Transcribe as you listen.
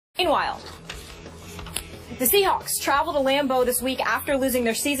Meanwhile, the Seahawks travel to Lambeau this week after losing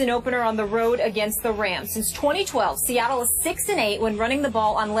their season opener on the road against the Rams. Since 2012, Seattle is 6-8 when running the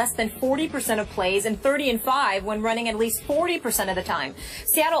ball on less than 40% of plays and 30-5 when running at least 40% of the time.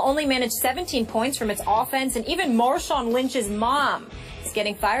 Seattle only managed 17 points from its offense, and even Marshawn Lynch's mom is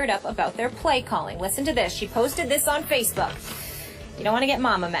getting fired up about their play calling. Listen to this. She posted this on Facebook. You don't want to get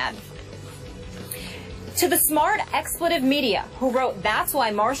mama mad. To the smart expletive media who wrote, "That's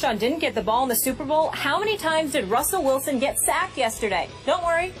why Marshawn didn't get the ball in the Super Bowl," how many times did Russell Wilson get sacked yesterday? Don't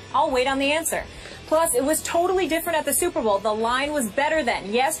worry, I'll wait on the answer. Plus, it was totally different at the Super Bowl. The line was better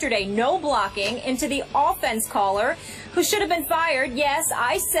then. Yesterday, no blocking into the offense caller, who should have been fired. Yes,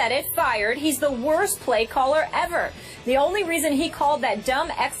 I said it, fired. He's the worst play caller ever. The only reason he called that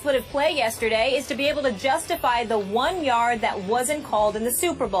dumb expletive play yesterday is to be able to justify the 1 yard that wasn't called in the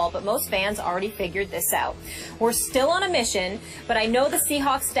Super Bowl. But most fans already figured this out. We're still on a mission, but I know the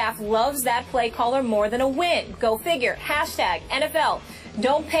Seahawks staff loves that play caller more than a win. Go figure. Hashtag NFL.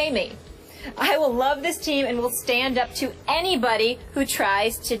 Don't pay me. I will love this team and will stand up to anybody who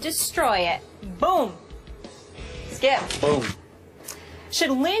tries to destroy it. Boom. Skip. Boom. Should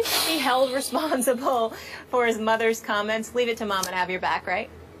Lynch be held responsible for his mother's comments? Leave it to Mom and have your back, right?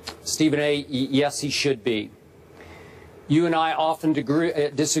 Stephen A., yes, he should be. You and I often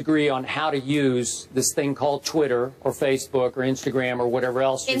disagree on how to use this thing called Twitter or Facebook or Instagram or whatever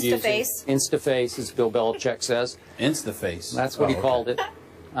else you're using. Instaface. Instaface, as Bill Belichick says. Instaface. That's what he called it.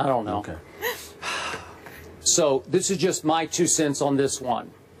 I don't know. Okay. So this is just my 2 cents on this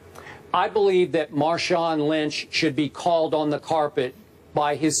one. I believe that Marshawn Lynch should be called on the carpet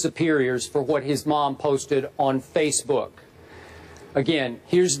by his superiors for what his mom posted on Facebook. Again,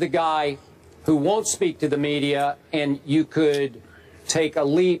 here's the guy who won't speak to the media, and you could take a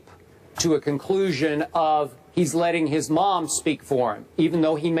leap to a conclusion of he's letting his mom speak for him, even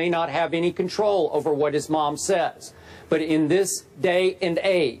though he may not have any control over what his mom says. But in this day and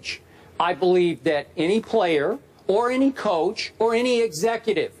age, I believe that any player or any coach or any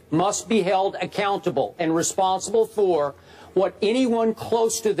executive must be held accountable and responsible for what anyone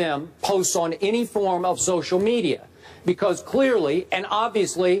close to them posts on any form of social media. Because clearly and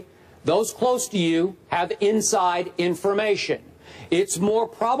obviously, those close to you have inside information. It's more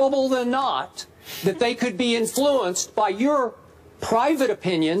probable than not that they could be influenced by your private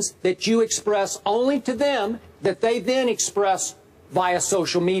opinions that you express only to them, that they then express via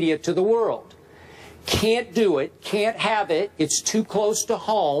social media to the world. Can't do it, can't have it, it's too close to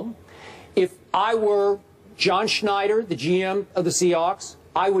home. If I were John Schneider, the GM of the Seahawks,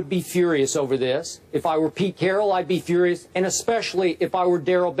 I would be furious over this. If I were Pete Carroll, I'd be furious, and especially if I were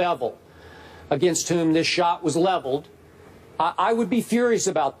Darrell Bevell, against whom this shot was leveled, I would be furious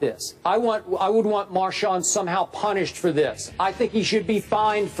about this. I would want Marshawn somehow punished for this. I think he should be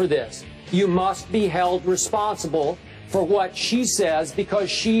fined for this. You must be held responsible for what she says, because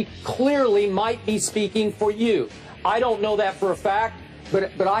she clearly might be speaking for you. I don't know that for a fact,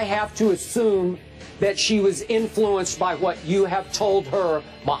 but I have to assume that she was influenced by what you have told her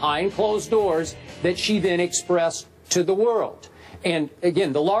behind closed doors that she then expressed to the world. And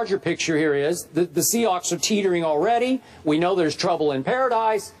again, the larger picture here is the Seahawks are teetering already. We know there's trouble in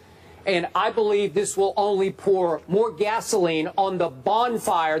paradise. And I believe this will only pour more gasoline on the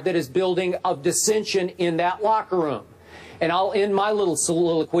bonfire that is building of dissension in that locker room. And I'll end my little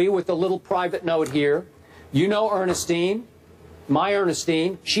soliloquy with a little private note here. You know Ernestine, my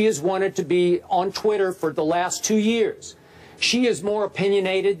Ernestine, she has wanted to be on Twitter for the last 2 years. She is more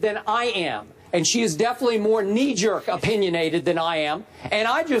opinionated than I am. And she is definitely more knee-jerk opinionated than I am. And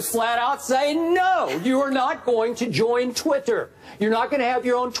I just flat out say, no, you are not going to join Twitter. You're not going to have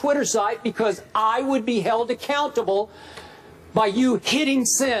your own Twitter site, because I would be held accountable by you hitting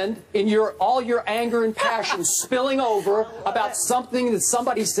send in all your anger and passion spilling over about something that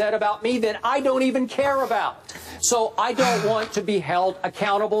somebody said about me that I don't even care about. So I don't want to be held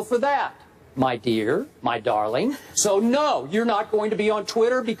accountable for that, my dear, my darling. So no, you're not going to be on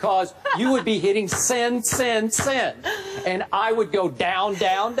Twitter, because you would be hitting send, send, send. And I would go down,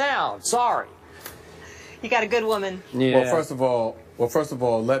 down, down. Sorry. You got a good woman. Yeah. Well, first of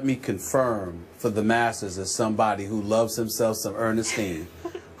all, let me confirm for the masses, as somebody who loves himself some Ernestine,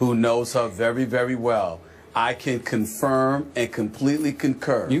 who knows her very, very well, I can confirm and completely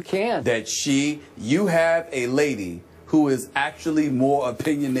concur. You can. That you have a lady who is actually more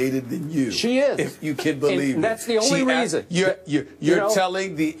opinionated than you. She is. If you can believe it. That's the only reason. You're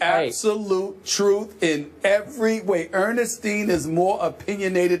telling the absolute truth in every way. Ernestine is more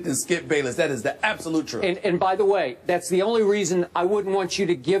opinionated than Skip Bayless. That is the absolute truth. And by the way, that's the only reason I wouldn't want you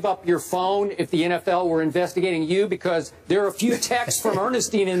to give up your phone if the NFL were investigating you, because there are a few texts from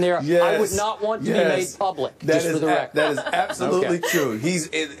Ernestine in there I would not want to be made public. That just for the record. That is absolutely true.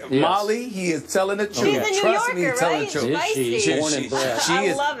 Molly, he is telling the truth. She's a New Trust me, Yorker, telling right? the truth.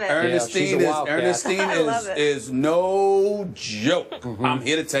 I love it. Ernestine is no joke. I'm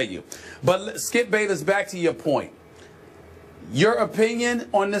here to tell you. But Skip Bayless, back to your point. Your opinion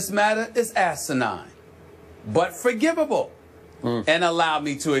on this matter is asinine, but forgivable. And allow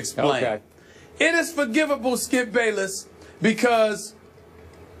me to explain. Okay. It is forgivable, Skip Bayless, because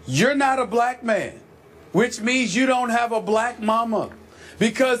you're not a black man, which means you don't have a black mama.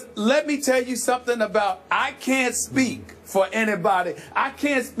 Because let me tell you something about, I can't speak for anybody. I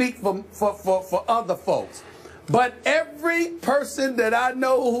can't speak for other folks. But every person that I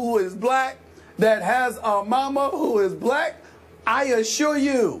know who is black, that has a mama who is black, I assure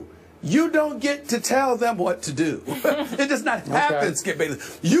you, you don't get to tell them what to do. It does not happen, Skip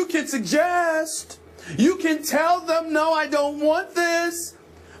Bayless. You can suggest, you can tell them, no, I don't want this,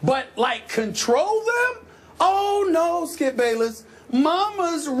 but like control them? Oh no, Skip Bayless.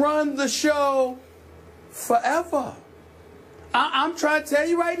 Mamas run the show forever. I'm trying to tell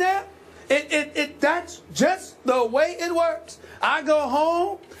you right now, that's just the way it works. I go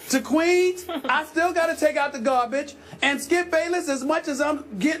home to Queens, I still got to take out the garbage. And Skip Bayless, as much as I'm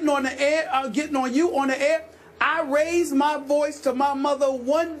getting on the air, getting on you on the air, I raise my voice to my mother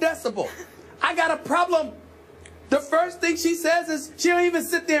 1 decibel. I got a problem. The first thing she says is, she don't even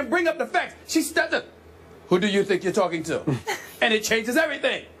sit there and bring up the facts. She stutters. Who do you think you're talking to? And it changes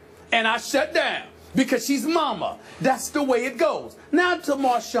everything. And I shut down because she's mama. That's the way it goes. Now to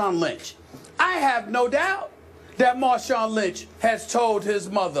Marshawn Lynch. I have no doubt that Marshawn Lynch has told his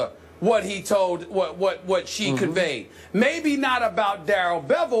mother what he told, what she conveyed. Maybe not about Darrell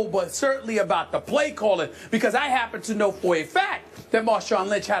Bevel, but certainly about the play calling, because I happen to know for a fact that Marshawn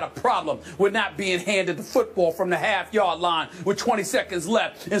Lynch had a problem with not being handed the football from the half-yard line with 20 seconds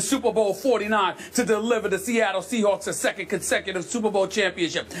left in Super Bowl 49 to deliver the Seattle Seahawks a second consecutive Super Bowl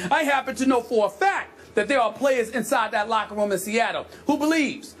championship. I happen to know for a fact that there are players inside that locker room in Seattle who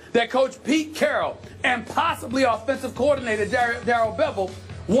believes that Coach Pete Carroll and possibly offensive coordinator Darrell Bevel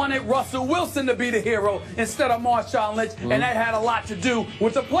wanted Russell Wilson to be the hero instead of Marshawn Lynch, and that had a lot to do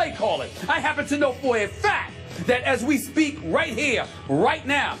with the play calling. I happen to know for a fact that as we speak right here, right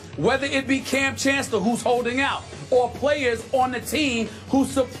now, whether it be Cam Chancellor who's holding out, or players on the team who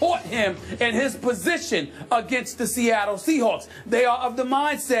support him in his position against the Seattle Seahawks, they are of the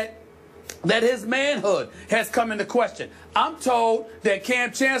mindset that his manhood has come into question. I'm told that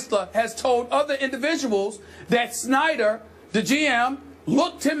Cam Chancellor has told other individuals that Snyder, the GM,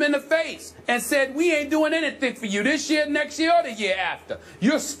 looked him in the face and said, we ain't doing anything for you this year, next year, or the year after.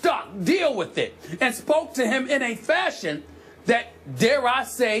 You're stuck. Deal with it. And spoke to him in a fashion that, dare I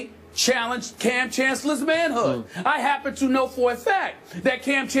say, challenged Cam Chancellor's manhood. I happen to know for a fact that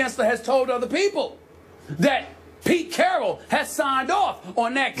Cam Chancellor has told other people that Pete Carroll has signed off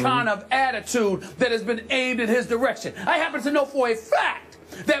on that kind of attitude that has been aimed in his direction. I happen to know for a fact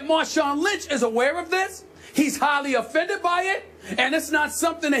that Marshawn Lynch is aware of this. He's highly offended by it, and it's not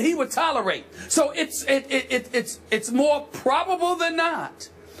something that he would tolerate. So it's more probable than not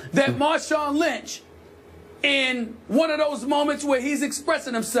that Marshawn Lynch, in one of those moments where he's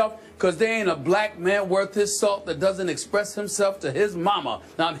expressing himself, because there ain't a black man worth his salt that doesn't express himself to his mama.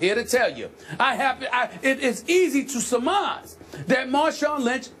 Now, I'm here to tell you, it's easy to surmise that Marshawn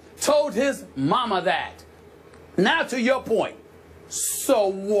Lynch told his mama that. Now, to your point, so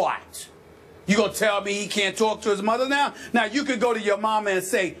what? You gonna tell me he can't talk to his mother now? Now, you could go to your mama and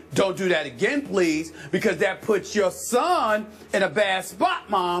say, don't do that again, please, because that puts your son in a bad spot,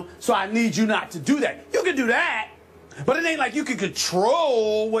 Mom, so I need you not to do that. You can do that, but it ain't like you can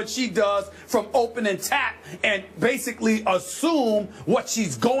control what she does from open and tap and basically assume what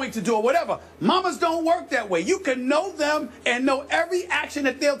she's going to do or whatever. Mamas don't work that way. You can know them and know every action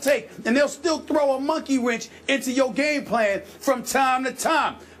that they'll take, and they'll still throw a monkey wrench into your game plan from time to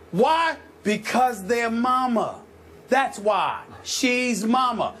time. Why? Because they're mama. That's why. She's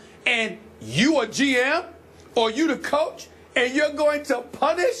mama. And you a GM or you the coach, and you're going to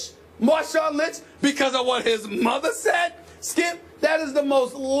punish Marshawn Lynch because of what his mother said? Skip, that is the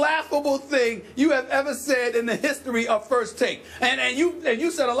most laughable thing you have ever said in the history of First Take. And you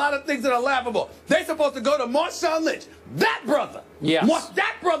said a lot of things that are laughable. They're supposed to go to Marshawn Lynch, that brother. Yes.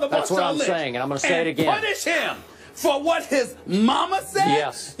 That brother, That's Marshawn what I'm Lynch, saying, and I'm going to say it again. Punish him for what his mama said?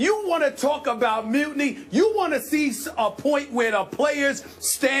 Yes. You want to talk about mutiny? You want to see a point where the players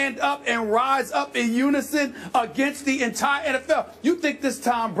stand up and rise up in unison against the entire NFL? You think this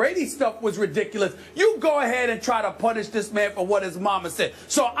Tom Brady stuff was ridiculous? You go ahead and try to punish this man for what his mama said.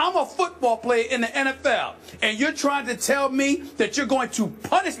 So I'm a football player in the NFL, and you're trying to tell me that you're going to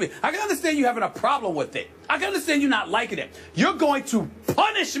punish me. I can understand you having a problem with it. I can understand you not liking it. You're going to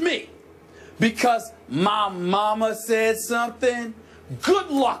punish me because my mama said something? Good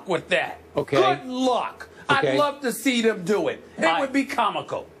luck with that. Okay. Good luck. Okay. I'd love to see them do it. It would be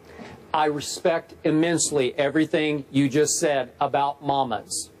comical. I respect immensely everything you just said about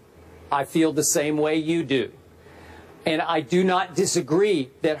mamas. I feel the same way you do. And I do not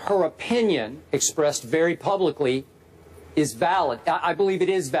disagree that her opinion, expressed very publicly, is valid. I believe it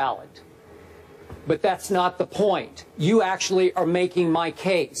is valid. But that's not the point. You actually are making my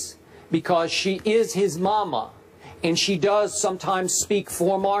case because she is his mama, and she does sometimes speak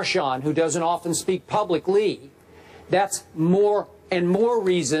for Marshawn, who doesn't often speak publicly. That's more and more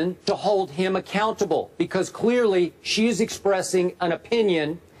reason to hold him accountable, because clearly she is expressing an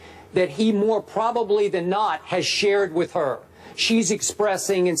opinion that he more probably than not has shared with her. She's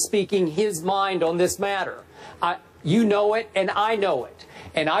expressing and speaking his mind on this matter. You know it, and I know it.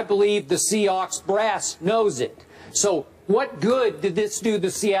 And I believe the Seahawks brass knows it. So what good did this do the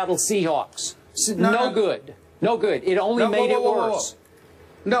Seattle Seahawks? No good. No good. It only made it worse.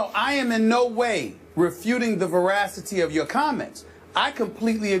 No, I am in no way refuting the veracity of your comments. I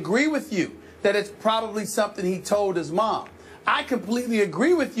completely agree with you that it's probably something he told his mom. I completely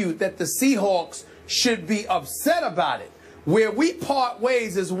agree with you that the Seahawks should be upset about it. Where we part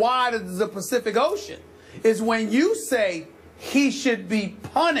ways as wide as the Pacific Ocean is when you say he should be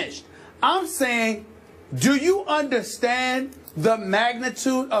punished. I'm saying, do you understand the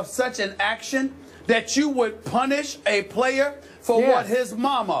magnitude of such an action that you would punish a player for what his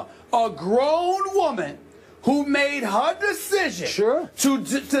mama, a grown woman who made her decision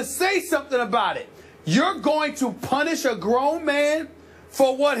to say something about it? You're going to punish a grown man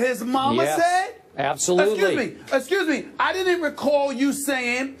for what his mama said? Absolutely. Excuse me. I didn't recall you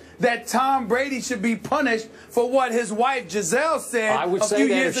saying that Tom Brady should be punished for what his wife Giselle said I would a say few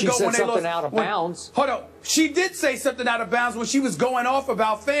that years if she ago said when they something lost. out of bounds. Hold on. She did say something out of bounds when she was going off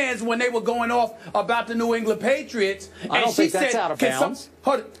about fans when they were going off about the New England Patriots. I don't think that's out of bounds.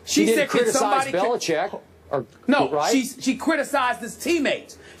 She didn't said, criticize Belichick. She criticized his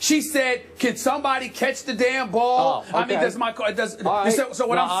teammates. She said, "Can somebody catch the damn ball?" Oh, okay. I mean, does my does Right. so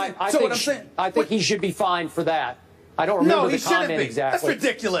what I'm saying? I think he should be fined for that. I don't remember the comment exactly. That's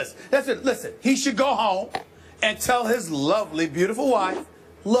ridiculous. Listen, he should go home and tell his lovely, beautiful wife,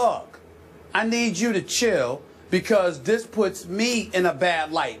 "Look, I need you to chill because this puts me in a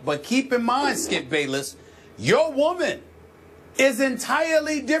bad light. But keep in mind, Skip Bayless, your woman is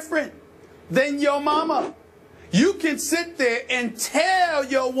entirely different than your mama. You can sit there and tell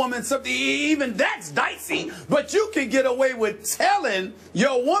your woman something, even that's dicey, but you can get away with telling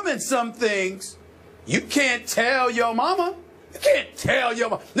your woman some things. You can't tell your mama. You can't tell your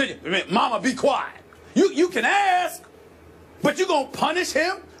mama, mama, be quiet. You can ask, but you're going to punish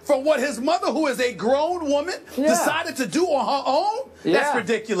him for what his mother, who is a grown woman, decided to do on her own? That's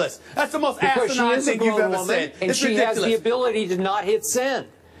ridiculous. That's the most asinine thing you've ever said. And she has the ability to not hit send.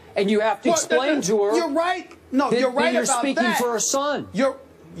 And you have to explain to her. You're right. No, you're right you're about that. You're speaking for her son.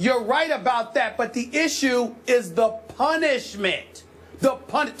 You're right about that. But the issue is the punishment. To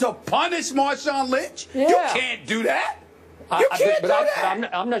punish Marshawn Lynch? You can't do that. You can't do that.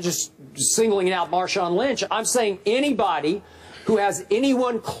 I'm not just singling out Marshawn Lynch. I'm saying anybody who has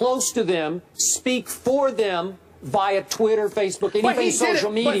anyone close to them speak for them via Twitter, Facebook, anything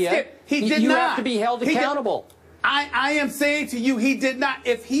social media. You have to be held accountable. I am saying to you, he did not.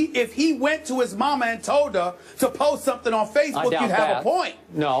 If he went to his mama and told her to post something on Facebook, you'd have a point.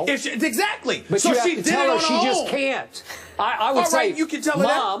 No. Exactly. But so you have she to did tell it her on she her just own. can't. I would say, you can tell her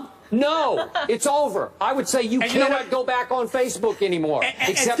Mom, no, it's over. I would say you cannot go back on Facebook anymore.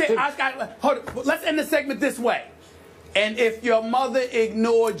 Hold on. Let's end the segment this way. And if your mother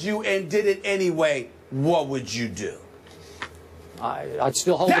ignored you and did it anyway, what would you do? I'd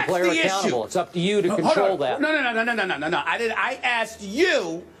still hold the player accountable. It's up to you to control that. No. I asked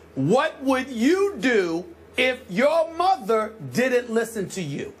you, what would you do if your mother didn't listen to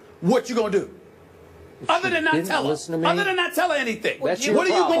you? What you gonna do? Other than not tell her. Other than not tell her anything. What are you going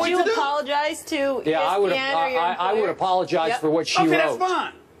to do? Would you apologize to Espn I would apologize for what she wrote. Okay, that's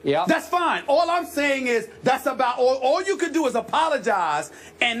fine. Yeah. That's fine. All I'm saying is that's about all you could do is apologize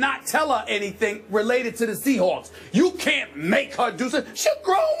and not tell her anything related to the Seahawks. You can't make her do something. She's a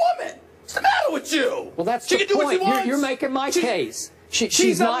grown woman. What's the matter with you? Well, that's she the can do point. What she wants. You're making my case. She's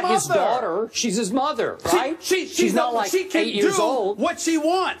she's not his daughter. She's his mother, right? She's not like she can 8 years old. What she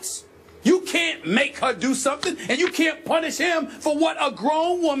wants. You can't make her do something, and you can't punish him for what a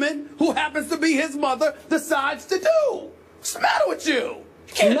grown woman who happens to be his mother decides to do. What's the matter with you?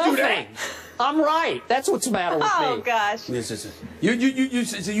 You can't do that. I'm right. That's what's the matter with me. Oh gosh. Listen.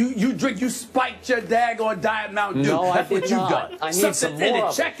 You drink. You spiked your daggone Diet Mountain Dew. No, That's I did what you not. done. I need Something some in more it.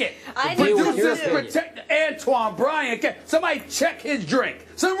 of Check it. I need Producers some more. protect Antoine Bryan. Somebody check his drink.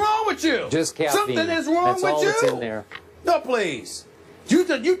 Something wrong with you? Just caffeine. Something is wrong That's with all you. that's in there. No, please. You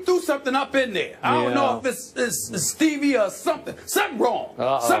threw something up in there. I don't know if it's stevia or something. Something wrong.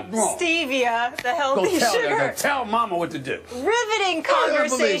 Something wrong. Stevia, the healthy sugar. Tell mama what to do. Riveting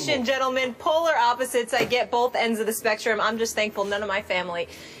conversation, gentlemen. Polar opposites. I get both ends of the spectrum. I'm just thankful none of my family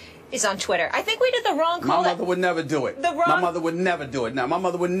is on Twitter. I think we did the wrong call. My mother would never do it. My mother would never do it. Now, my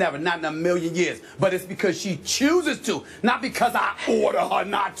mother would never, not in a million years. But it's because she chooses to, not because I order her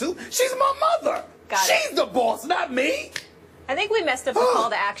not to. She's my mother. She's the boss, not me. I think we messed up the call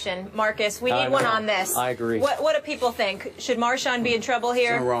to action, Marcus. We need one on this. I agree. What do people think? Should Marshawn be in trouble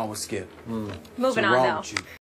here? Something wrong with Skip. Moving on, though.